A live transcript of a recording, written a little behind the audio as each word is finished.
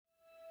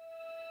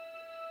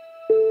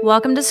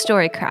Welcome to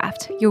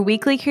STORYCraft, your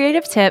weekly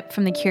creative tip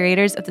from the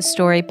curators of the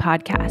Story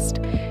podcast.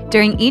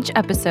 During each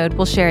episode,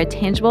 we'll share a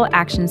tangible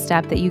action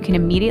step that you can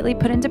immediately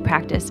put into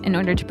practice in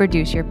order to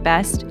produce your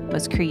best,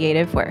 most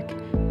creative work.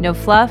 No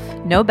fluff,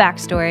 no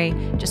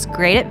backstory, just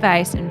great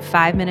advice in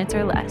 5 minutes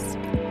or less.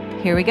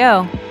 Here we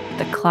go.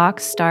 The clock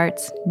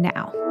starts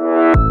now.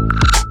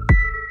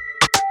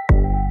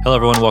 Hello,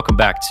 everyone. Welcome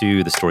back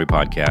to the Story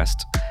Podcast.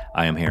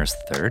 I am Harris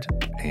III,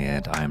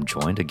 and I am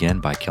joined again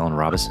by Kellen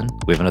Robinson.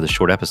 We have another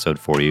short episode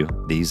for you.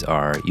 These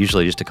are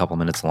usually just a couple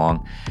minutes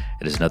long.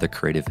 It is another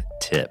creative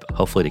tip,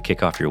 hopefully to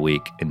kick off your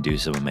week and do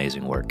some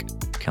amazing work.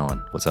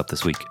 Kellen, what's up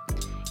this week?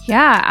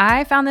 Yeah,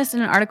 I found this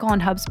in an article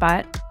on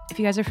HubSpot. If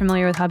you guys are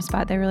familiar with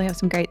HubSpot, they really have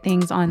some great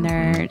things on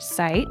their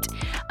site.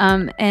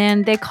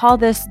 And they call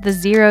this the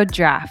zero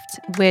draft,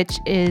 which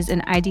is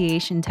an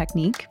ideation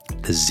technique.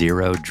 The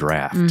zero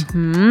draft.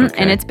 Okay.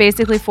 And it's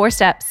basically 4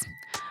 steps.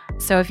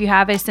 So if you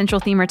have a central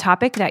theme or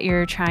topic that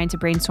you're trying to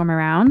brainstorm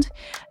around,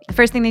 the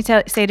first thing they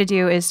say to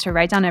do is to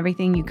write down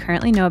everything you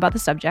currently know about the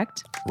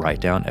subject. Write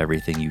down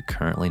everything you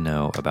currently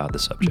know about the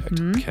subject.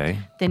 Okay.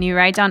 Then you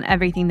write down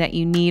everything that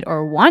you need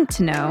or want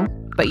to know,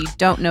 but you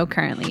don't know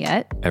currently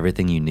yet.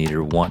 Everything you need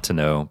or want to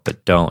know,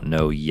 but don't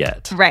know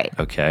yet. Right.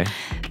 Okay.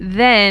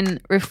 Then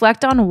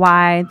reflect on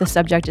why the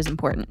subject is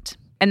important.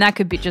 And that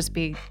could be just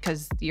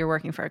because you're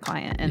working for a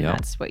client and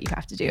that's what you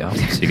have to do. Yep.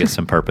 So you get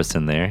some purpose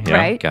in there. Yeah,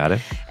 right. Got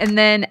it. And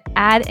then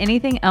add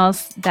anything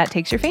else that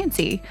takes your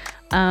fancy.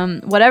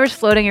 Whatever's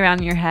floating around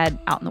in your head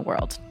out in the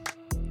world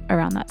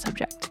around that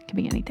subject. It could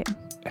be anything.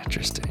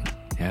 Interesting.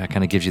 Yeah, it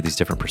kind of gives you these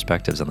different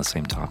perspectives on the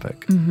same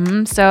topic.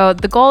 So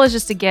the goal is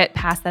just to get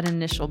past that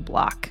initial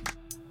block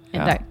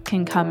that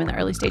can come in the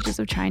early stages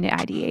of trying to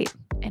ideate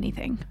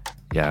anything.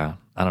 Yeah.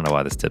 I don't know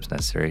why this tip's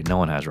necessary. No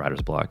one has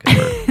writer's block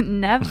ever.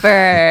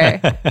 Never.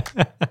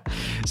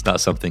 It's not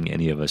something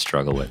any of us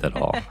struggle with at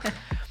all.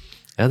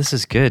 Yeah, this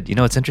is good. You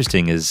know, what's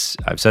interesting is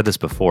I've said this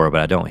before, but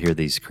I don't hear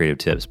these creative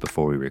tips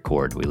before we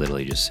record. We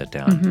literally just sit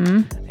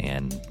down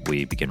and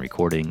we begin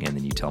recording, and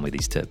then you tell me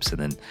these tips. And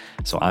then,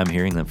 so I'm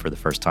hearing them for the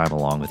first time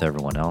along with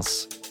everyone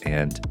else.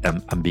 And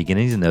I'm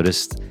beginning to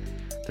notice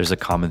there's a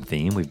common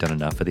theme. We've done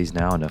enough of these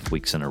now, enough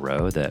weeks in a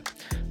row, that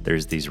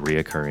there's these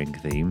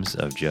reoccurring themes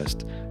of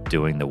just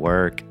doing the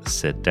work,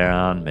 sit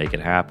down, make it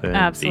happen,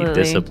 Absolutely.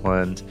 Be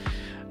disciplined,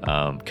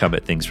 come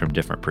at things from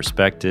different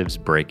perspectives,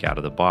 break out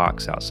of the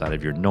box outside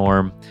of your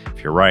norm.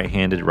 If you're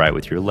right-handed, write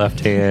with your left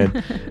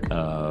hand.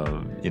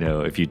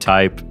 If you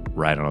type,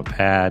 write on a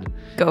pad.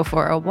 Go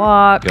for a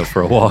walk.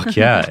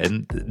 Yeah.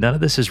 And none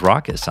of this is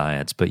rocket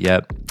science, but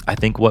yet I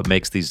think what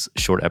makes these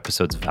short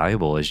episodes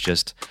valuable is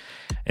just,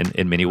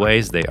 in many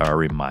ways, they are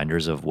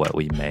reminders of what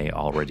we may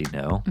already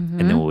know.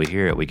 And then when we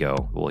hear it, we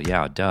go, well,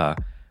 yeah, duh.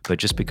 But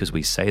just because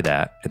we say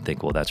that and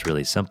think, well, that's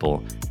really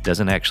simple,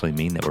 doesn't actually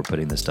mean that we're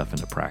putting this stuff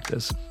into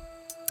practice.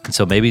 And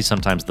so maybe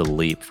sometimes the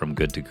leap from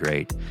good to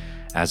great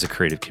as a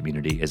creative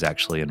community is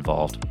actually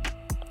involved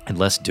in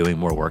less doing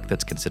more work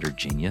that's considered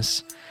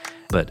genius,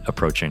 but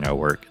approaching our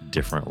work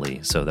differently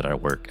so that our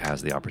work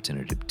has the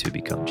opportunity to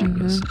become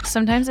genius.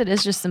 Sometimes it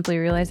is just simply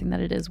realizing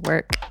that it is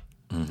work.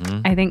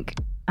 I think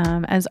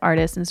as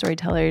artists and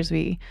storytellers,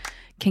 we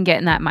can get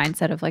in that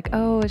mindset of like,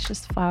 oh, it's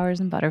just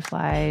flowers and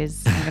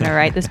butterflies. I'm going to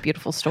write this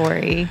beautiful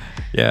story.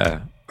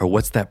 Yeah. Or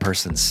what's that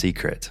person's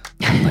secret?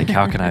 Like,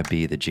 how can I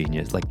be the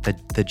genius? Like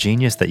the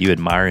genius that you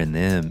admire in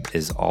them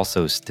is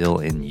also still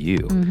in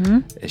you.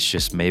 It's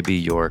just maybe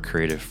your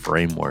creative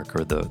framework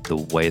or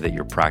the way that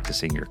you're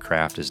practicing your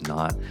craft is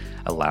not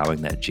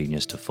allowing that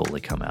genius to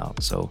fully come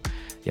out. So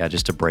yeah,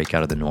 just to break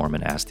out of the norm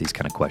and ask these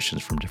kind of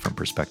questions from different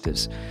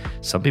perspectives.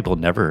 Some people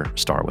never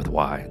start with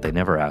why. They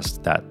never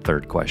ask that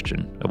third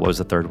question. What was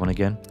the third one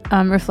again?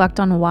 Reflect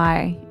on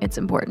why it's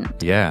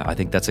important. Yeah, I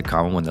think that's a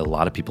common one that a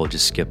lot of people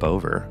just skip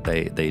over.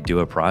 They do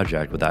a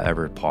project without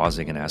ever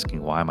pausing and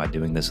asking, why am I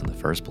doing this in the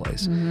first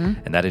place?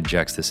 And that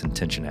injects this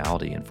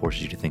intentionality and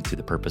forces you to think through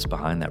the purpose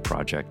behind that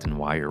project and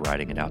why you're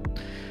writing it out.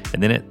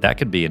 And then that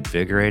could be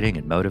invigorating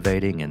and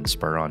motivating and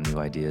spur on new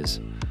ideas.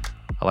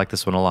 I like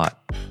this one a lot.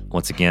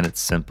 Once again, it's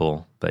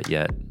simple, but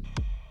yet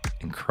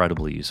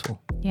incredibly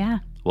useful. Yeah.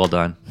 Well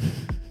done.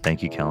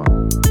 Thank you,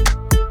 Kellen.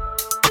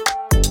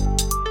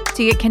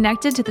 To get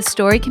connected to the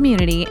Story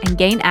community and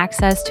gain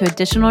access to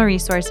additional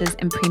resources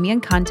and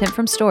premium content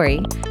from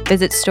Story,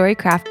 visit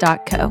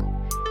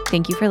storycraft.co.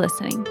 Thank you for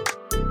listening.